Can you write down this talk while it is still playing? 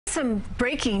Some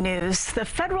breaking news. The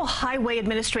Federal Highway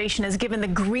Administration has given the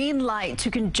green light to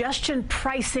congestion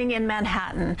pricing in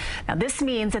Manhattan. Now, this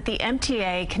means that the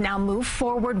MTA can now move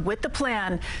forward with the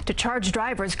plan to charge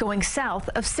drivers going south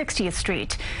of 60th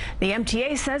Street. The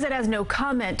MTA says it has no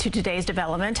comment to today's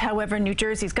development. However, New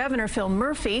Jersey's Governor Phil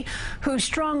Murphy, who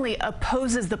strongly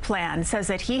opposes the plan, says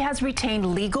that he has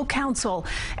retained legal counsel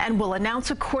and will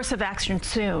announce a course of action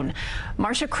soon.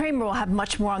 Marcia Kramer will have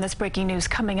much more on this breaking news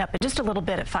coming up in just a little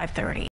bit at 5:30.